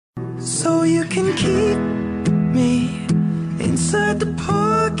so you can keep me inside the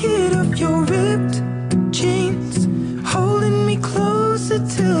pocket of your ripped jeans, holding me closer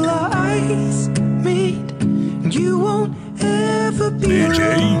till our eyes meet. You won't ever be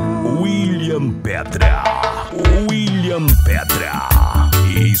DJ alone. William Pedra. William Pedra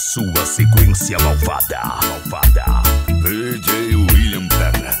e sua sequência malvada. DJ William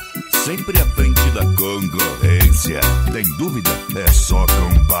Pedra, sempre à frente da concorrência. Tem dúvida? É só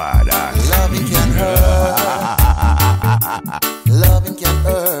comparar. Loving can hurt, loving can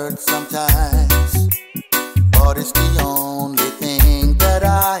hurt sometimes, but it's the only thing that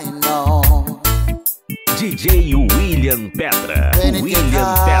I know. DJ William Pedra.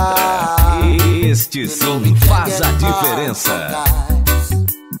 William Pedra. Este sim faz a diferença.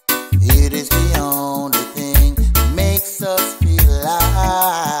 It is the only thing that makes us feel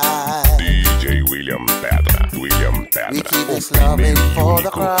alive. DJ William Pedra. William Pedra. We keep O this loving primeiro e for the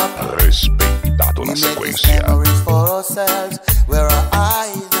único crowd. respeitado na We make these sequência. memories for ourselves, where our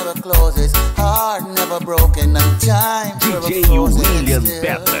eyes never closes, heart never broken, and time never DJ frozen William still.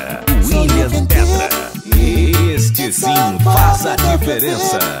 Pedra. So you William can Pedra. keep Este sim faz a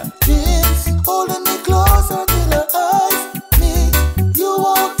diferença. Jeans, holding me closer till our eyes meet. You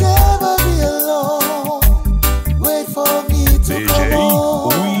won't ever be alone. Wait for me to DJ come home.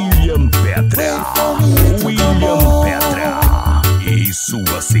 William Pedra. William Pedra e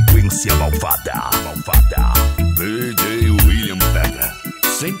sua sequência malvada. DJ William Pedra,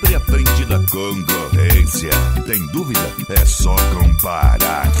 sempre à frente da concorrência. Tem dúvida? É só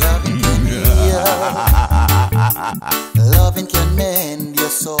comparar. Loving can mend your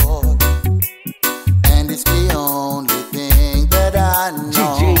soul, and it's the only thing that I know.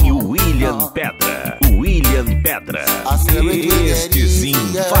 DJ William Pedra. William Pedra. Este sim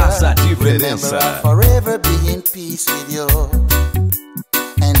faz a diferença. Remember, I'll forever be in peace with you,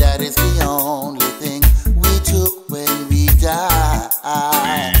 and that is the only thing we took when we died.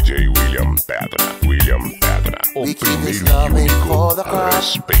 DJ William Pedra. William Pedra. O We keep this primeiro e loving único for the crowd.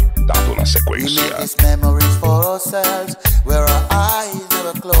 respeitado na We make sequência. these memories for ourselves, where our eyes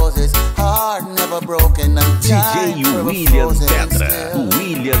never closes, heart never broken, and time DJ never William frozen Pedra. still.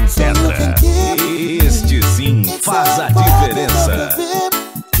 William Pedra. Este sim faz a diferença.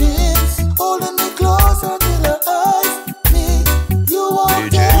 Holding me closer till our eyes meet. You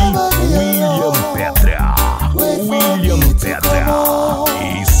won't DJ ever be William alone. Pedra. Wait for William me to Pedra come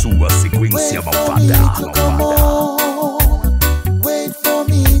home. e sua sequência Wait for me to come malvada. home. Wait for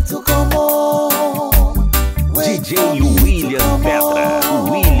me to come home. Wait DJ for me to William come Pedra. home.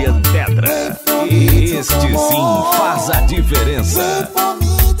 William Pedra. Este sim faz a diferença.